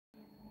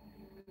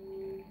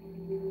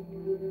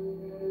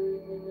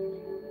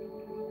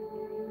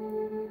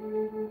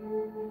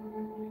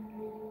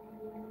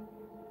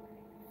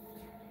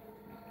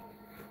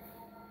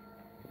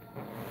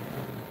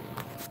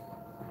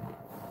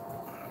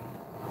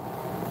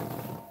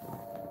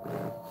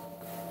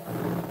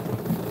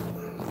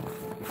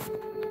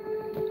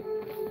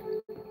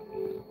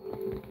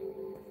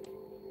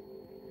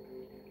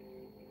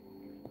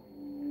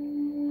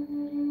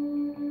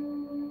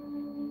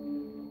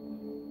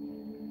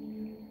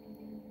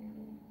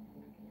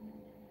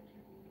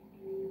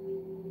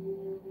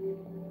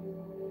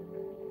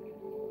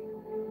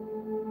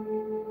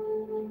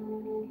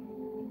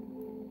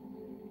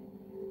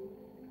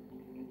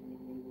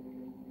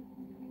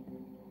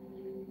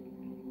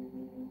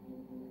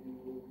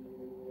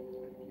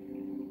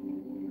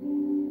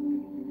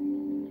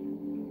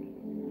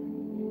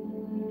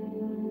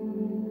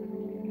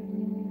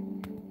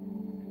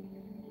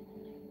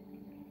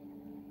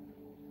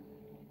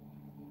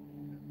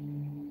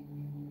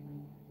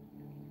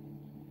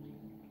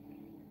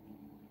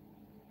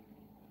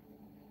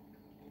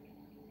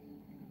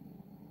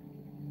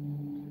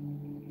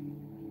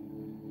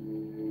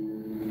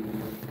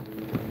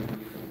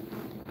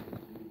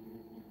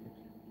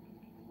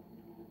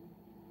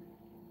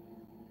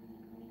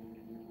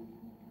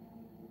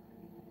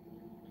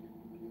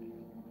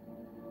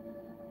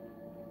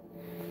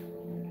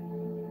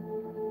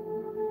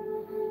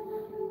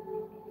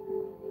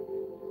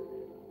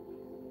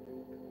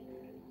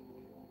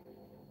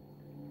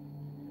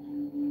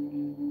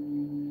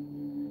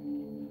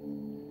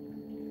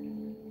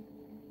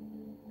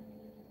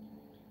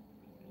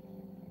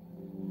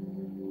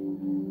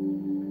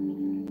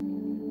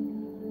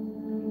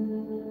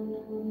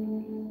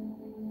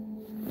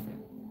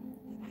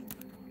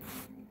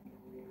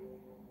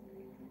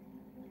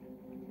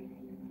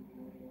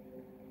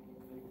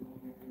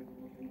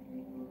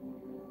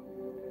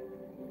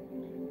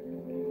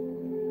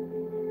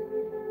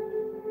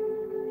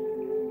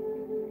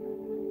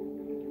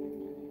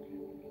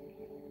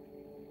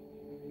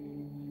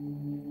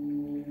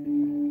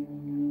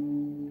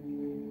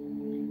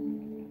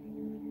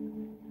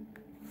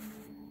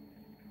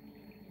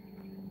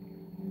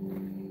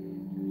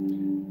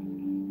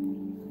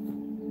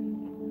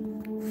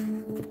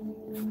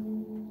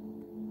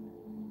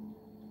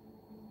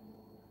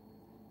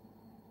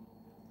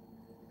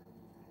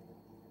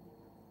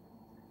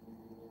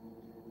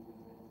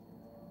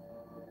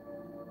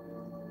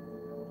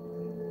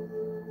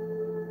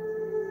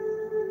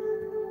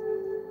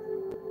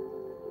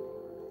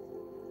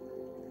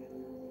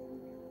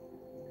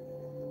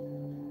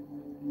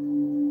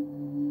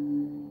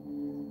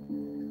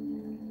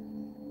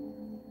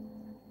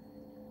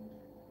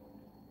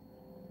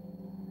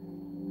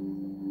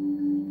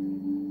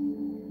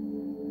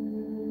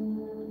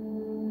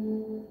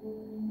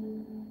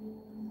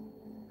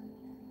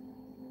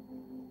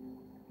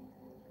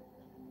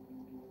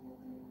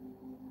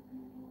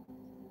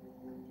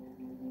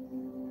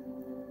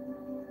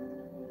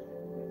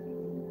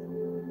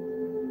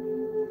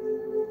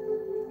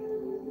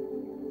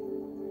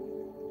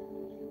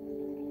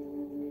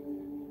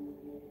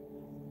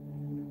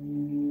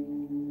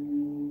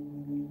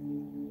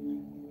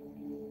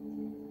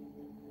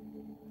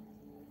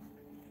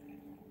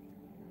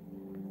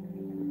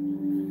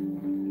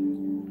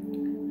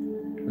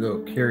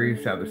little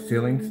curious how the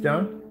ceiling's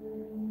done.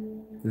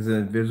 There's an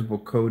invisible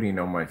coating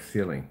on my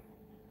ceiling.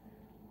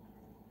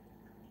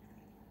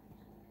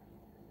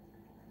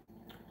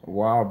 A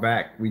while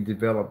back, we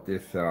developed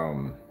this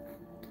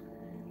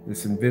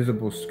this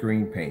invisible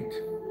screen paint.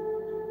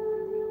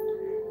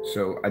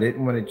 So I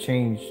didn't want to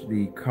change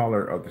the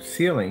color of the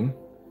ceiling.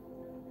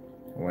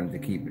 I wanted to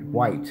keep it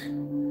white.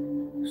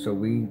 So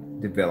we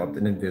developed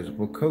an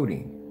invisible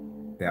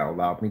coating that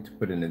allowed me to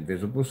put an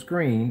invisible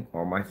screen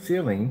on my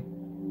ceiling,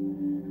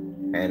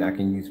 and I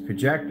can use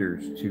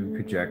projectors to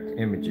project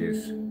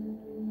images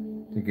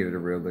to give it a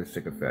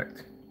realistic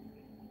effect.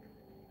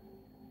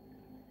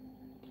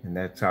 And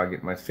that's how I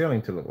get my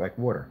ceiling to look like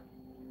water.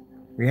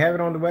 We have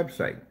it on the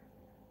website.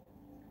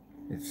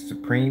 It's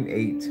Supreme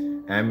 8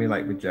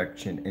 Ambient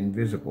Projection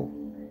Invisible.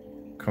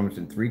 Comes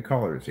in 3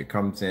 colors. It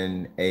comes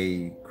in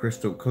a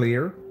crystal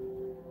clear,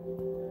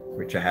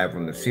 which I have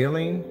on the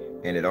ceiling,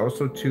 and it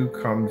also too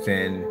comes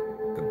in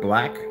the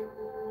black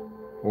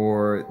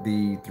or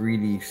the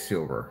 3D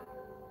silver.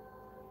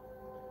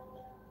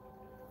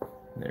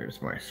 There's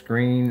my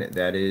screen.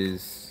 That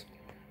is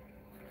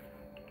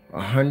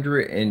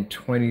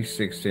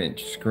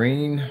 126-inch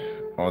screen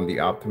on the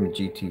Optima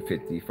GT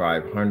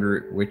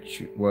 5500,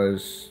 which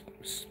was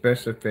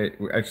specified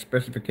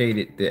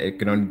that it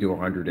can only do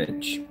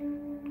 100-inch.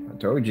 I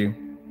told you,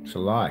 it's a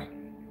lie.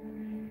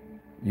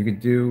 You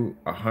could do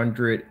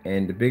 100,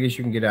 and the biggest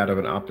you can get out of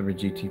an Optima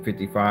GT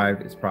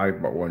 55 is probably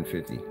about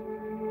 150.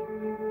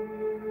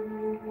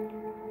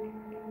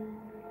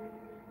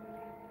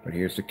 But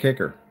here's the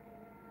kicker.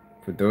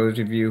 For those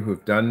of you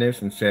who've done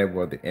this and said,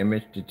 well, the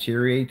image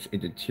deteriorates, it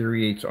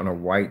deteriorates on a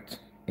white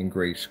and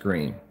gray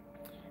screen.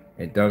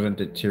 It doesn't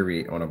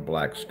deteriorate on a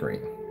black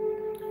screen.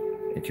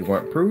 If you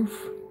want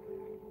proof,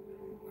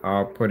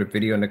 I'll put a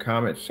video in the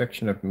comments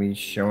section of me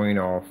showing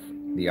off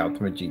the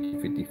Optima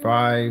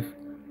GT55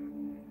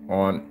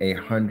 on a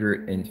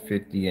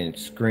 150-inch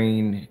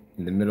screen.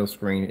 And the middle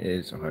screen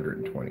is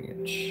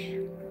 120-inch.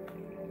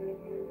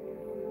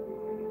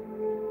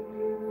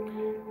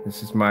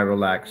 This is my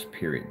relaxed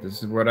period.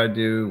 This is what I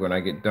do when I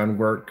get done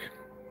work.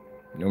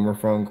 No more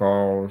phone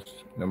calls,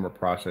 no more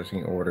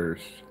processing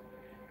orders.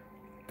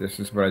 This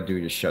is what I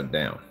do to shut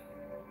down.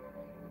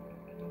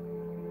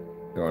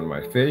 Go on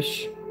my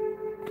fish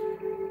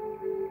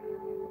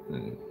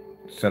and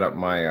set up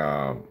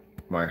my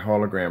my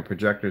hologram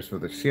projectors for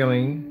the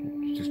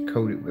ceiling, just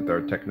coated with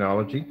our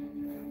technology.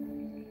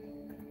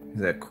 Is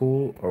that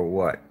cool or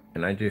what?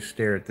 And I just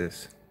stare at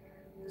this.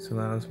 This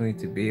allows me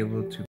to be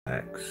able to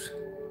relax.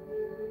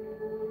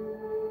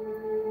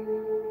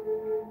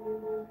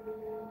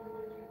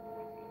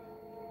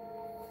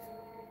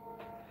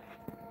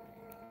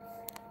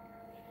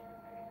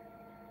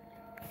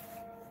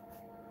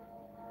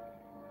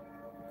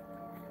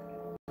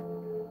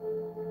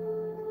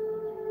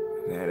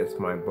 That is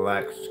my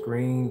black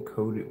screen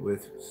coated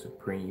with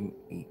Supreme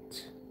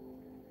 8.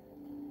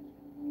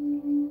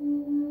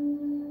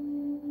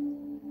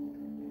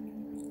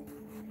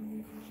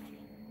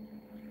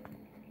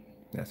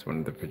 That's one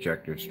of the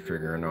projectors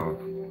triggering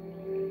off.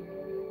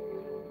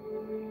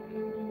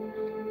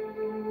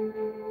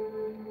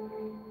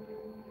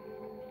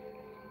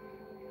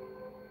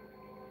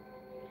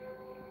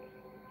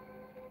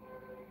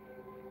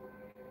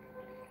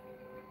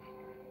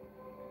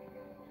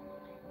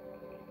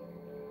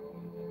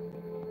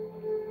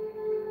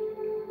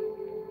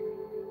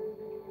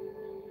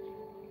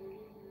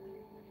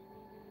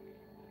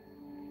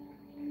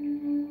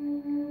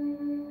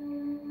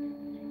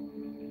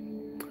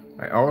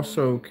 I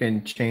also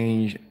can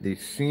change the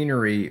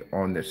scenery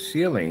on the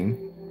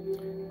ceiling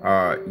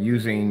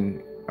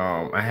using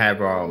I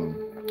have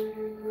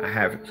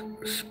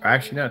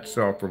actually not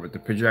software, but the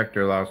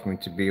projector allows me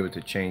to be able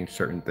to change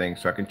certain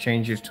things. So I can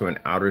change this to an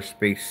outer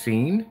space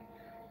scene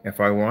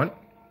if I want.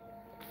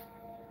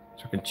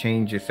 So I can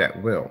change this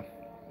at will.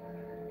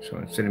 So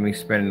instead of me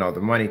spending all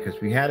the money,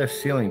 because we had a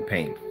ceiling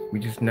paint, we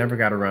just never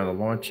got around to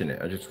launching it.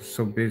 I just was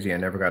so busy, I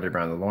never got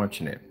around to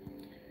launching it.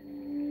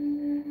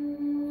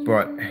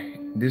 But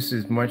this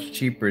is much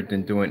cheaper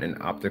than doing an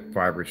optic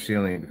fiber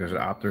ceiling, because an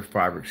optic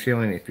fiber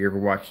ceiling, if you ever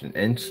watched an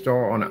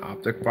install on an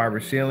optic fiber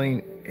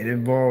ceiling, it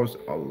involves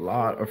a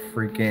lot of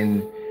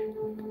freaking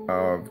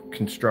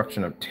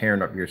construction of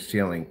tearing up your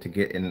ceiling to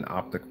get in an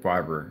optic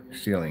fiber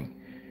ceiling.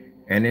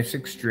 And it's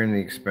extremely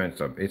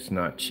expensive. It's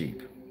not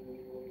cheap.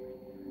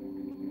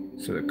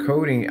 So the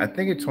coating, I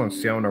think it's on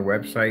sale on our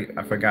website.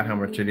 I forgot how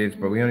much it is,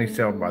 but we only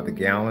sell by the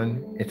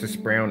gallon. It's a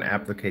spray-on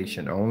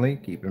application only,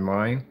 keep in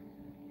mind.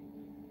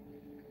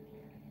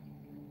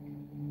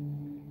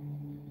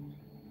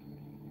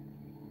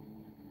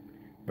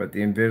 But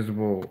the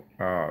invisible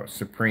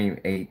Supreme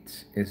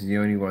 8 is the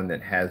only one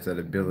that has that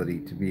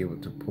ability to be able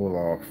to pull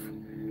off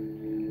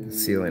the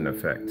ceiling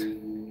effect.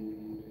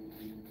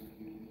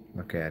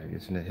 Look at it,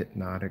 isn't it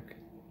hypnotic?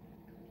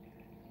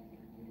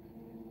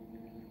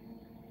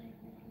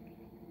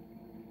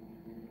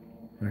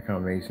 Look how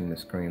amazing the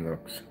screen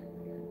looks.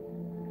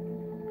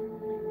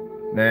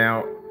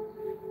 Now,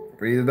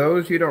 For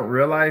those who don't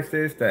realize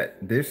this, that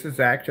this is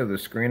actually the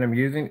screen I'm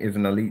using is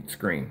an Elite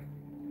screen.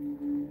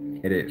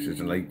 It's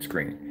an Elite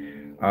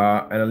screen.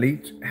 An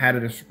Elite had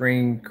a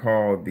screen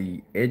called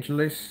the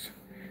Edgeless.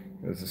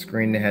 It was a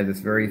screen that had this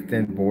very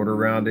thin border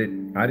around it.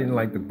 I didn't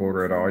like the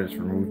border at all. I just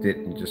removed it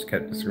and just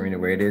kept the screen the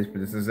way it is. But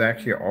this is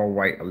actually an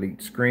all-white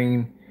Elite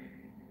screen,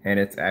 and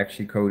it's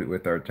actually coated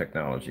with our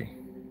technology.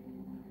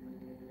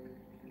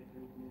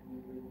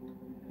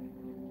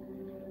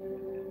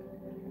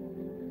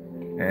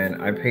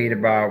 And I paid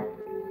about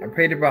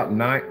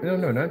nine. No,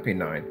 not paid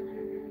nine.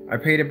 I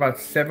paid about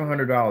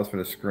 $700 for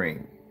the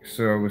screen.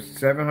 So it was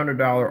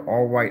 $700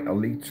 all-white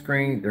Elite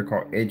screen. They're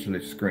called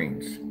edgeless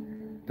screens.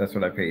 That's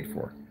what I paid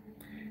for.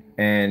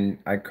 And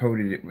I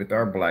coated it with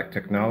our black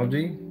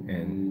technology,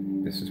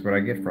 and this is what I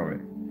get from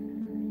it.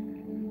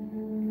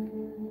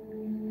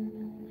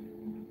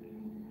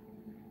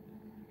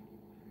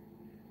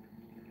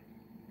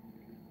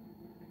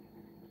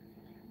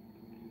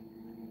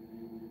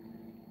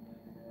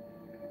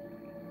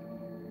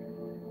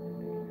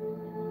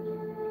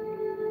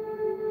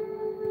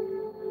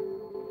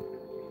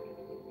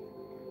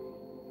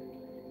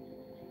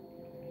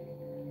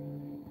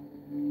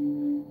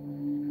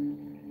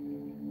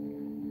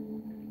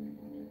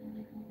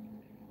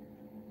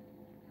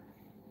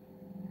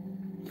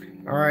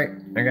 All right,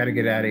 I got to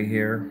get out of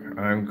here.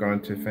 I'm going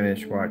to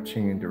finish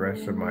watching the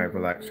rest of my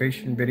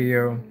relaxation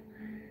video,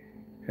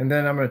 and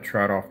then I'm going to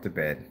trot off to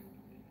bed.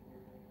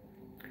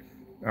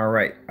 All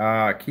right,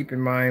 keep in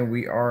mind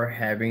we are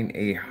having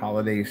a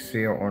holiday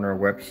sale on our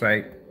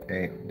website.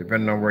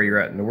 Depending on where you're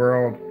at in the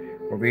world.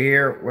 Over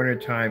here,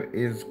 wintertime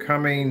is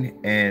coming,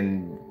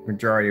 and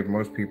majority of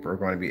most people are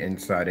going to be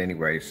inside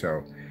anyway.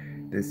 So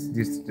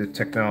the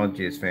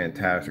technology is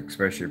fantastic,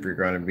 especially if you're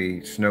going to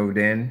be snowed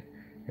in.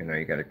 You know,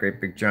 you got a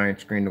great big giant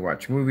screen to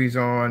watch movies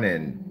on,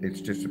 and it's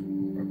just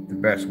the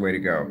best way to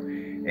go.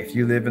 If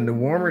you live in the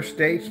warmer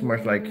states,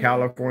 much like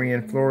California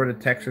and Florida,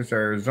 Texas,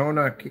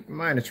 Arizona, keep in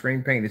mind the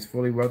screen paint is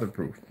fully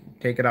weatherproof.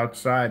 Take it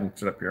outside and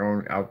set up your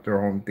own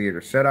outdoor home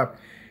theater setup.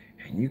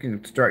 And you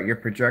can start your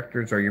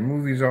projectors or your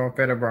movies off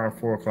at around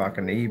 4 o'clock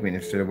in the evening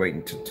instead of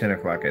waiting until 10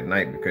 o'clock at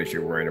night because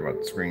you're worried about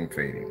the screen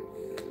fading.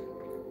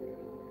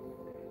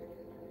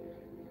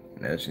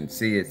 And as you can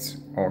see, it's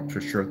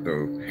ultra short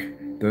throw.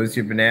 Those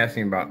who've been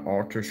asking about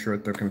ultra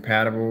short throw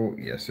compatible,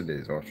 yes, it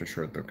is ultra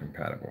short throw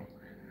compatible.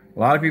 A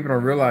lot of people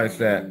don't realize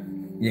that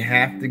you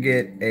have to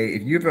get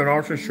if you have an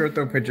ultra short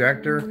throw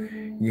projector,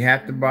 you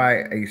have to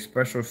buy a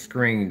special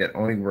screen that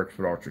only works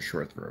with ultra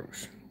short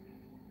throws.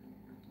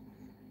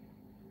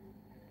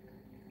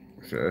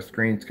 So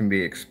screens can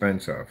be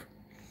expensive.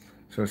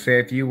 So say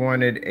if you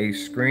wanted a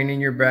screen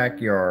in your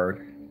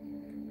backyard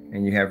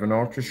and you have an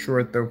ultra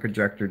short throw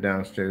projector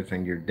downstairs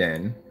in your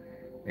den,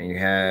 and you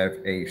have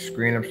a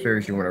screen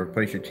upstairs, you want to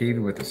replace your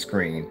TV with a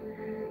screen,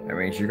 that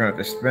means you're going to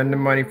have to spend the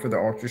money for the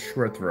ultra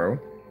short throw,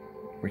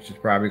 which is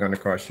probably going to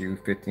cost you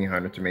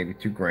 $1,500 to maybe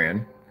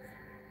 $2,000.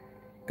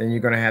 Then you're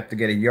going to have to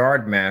get a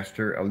Yard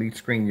Master, Elite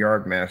Screen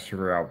Yard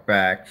Master out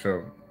back.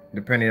 So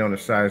depending on the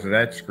size of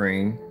that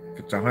screen, if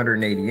it's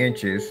 180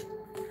 inches,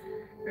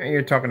 and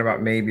you're talking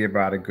about maybe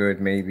about a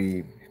good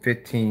maybe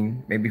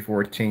 15, maybe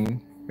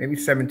 14, maybe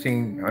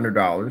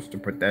 $1,700 to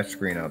put that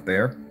screen out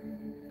there.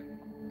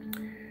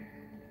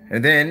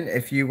 And then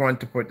if you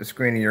want to put the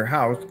screen in your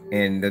house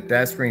and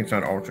that screen's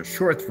on ultra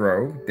short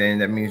throw, then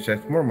that means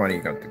that's more money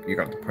you're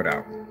going to put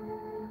out.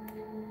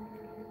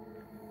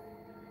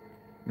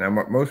 Now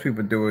what most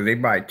people do is they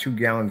buy 2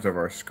 gallons of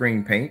our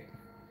screen paint.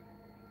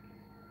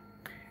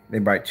 They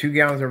buy 2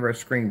 gallons of our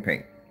screen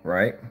paint,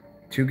 right?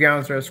 2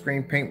 gallons of our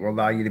screen paint will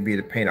allow you to be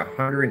able to paint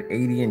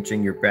 180 inch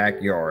in your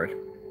backyard.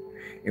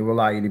 It will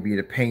allow you to be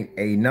able to paint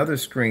another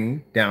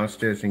screen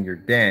downstairs in your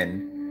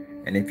den.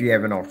 And if you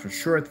have an ultra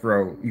short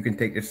throw, you can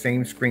take the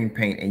same screen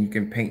paint and you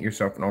can paint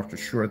yourself an ultra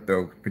short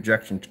throw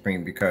projection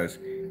screen because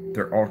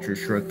they're ultra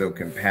short throw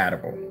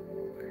compatible.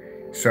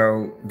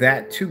 So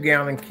that 2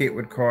 gallon kit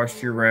would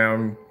cost you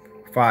around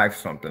 $5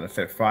 something. I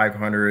said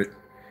 500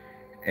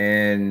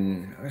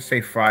 and let's say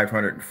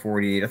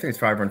 548. I think it's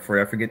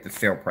 540. I forget the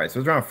sale price. It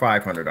was around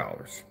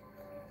 $500.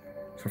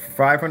 So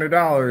for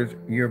 $500,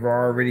 you've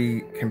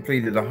already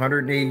completed a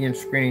 180 inch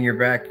screen in your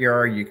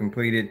backyard. You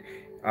completed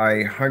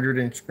a 100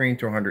 inch screen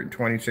to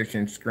 126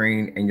 inch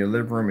screen in your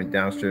living room and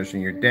downstairs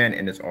in your den,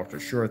 and it's ultra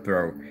short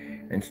throw.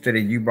 Instead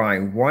of you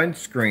buying one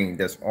screen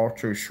that's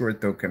ultra short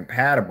throw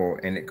compatible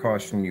and it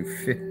costing you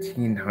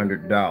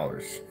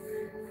 $1,500,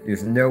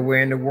 there's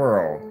nowhere in the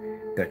world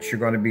that you're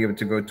going to be able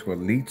to go to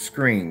Elite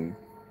Screen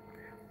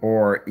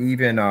or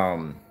even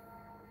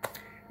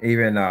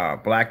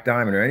Black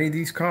Diamond or any of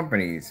these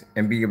companies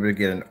and be able to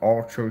get an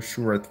ultra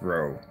short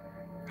throw,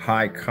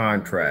 high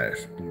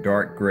contrast,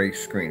 dark gray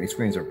screen. These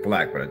screens are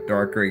black, but a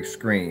dark gray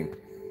screen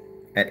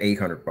at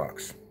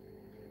 $800.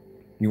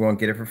 You won't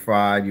get it for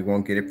 $5. You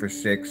won't get it for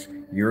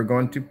 $6. You're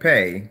going to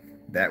pay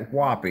that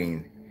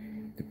whopping,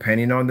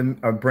 depending on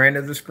the brand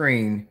of the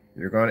screen,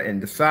 you're going to,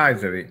 and the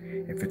size of it.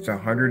 If it's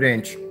 100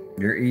 inch,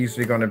 you're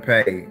easily going to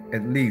pay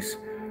at least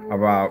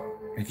about,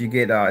 if you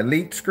get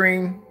Elite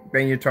Screen,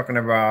 then you're talking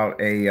about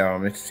a,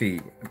 let's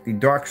see, the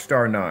Dark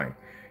Star 9.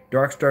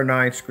 Dark Star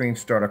 9 screens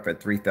start off at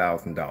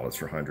 $3,000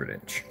 for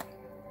 100-inch.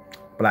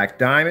 Black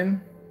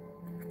Diamond,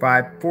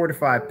 $4,000 to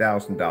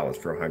 $5,000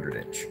 for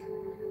 100-inch.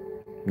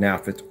 Now,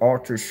 if it's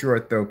ultra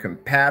short though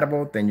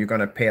compatible, then you're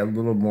going to pay a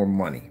little more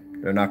money.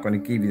 They're not going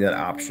to give you that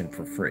option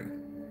for free.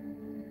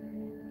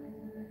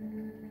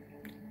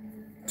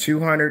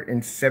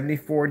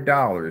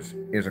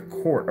 $274 is a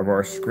quart of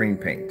our screen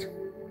paint.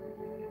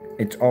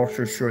 It's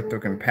ultra short though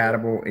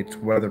compatible. It's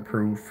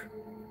weatherproof.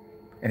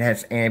 It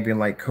has ambient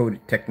light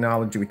coated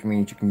technology, which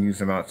means you can use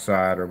them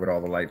outside or with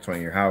all the lights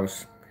on your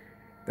house.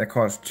 That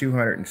costs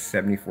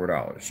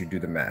 $274. You do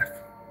the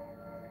math.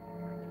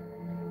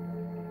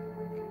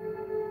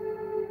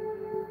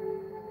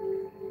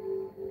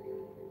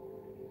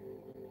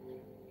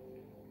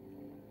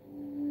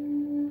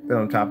 Then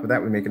on top of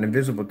that, we make an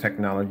invisible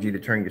technology to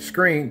turn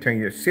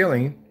your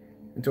ceiling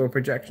into a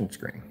projection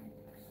screen.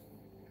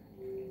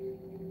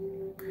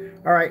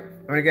 All right,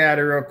 I'm gonna get out of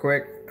here real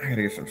quick. I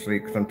gotta get some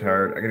sleep because I'm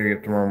tired. I gotta get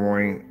up tomorrow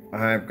morning.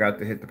 I've got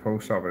to hit the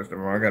post office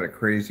tomorrow. I got a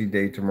crazy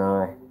day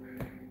tomorrow.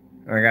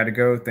 I gotta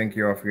go. Thank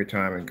you all for your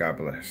time and God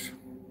bless.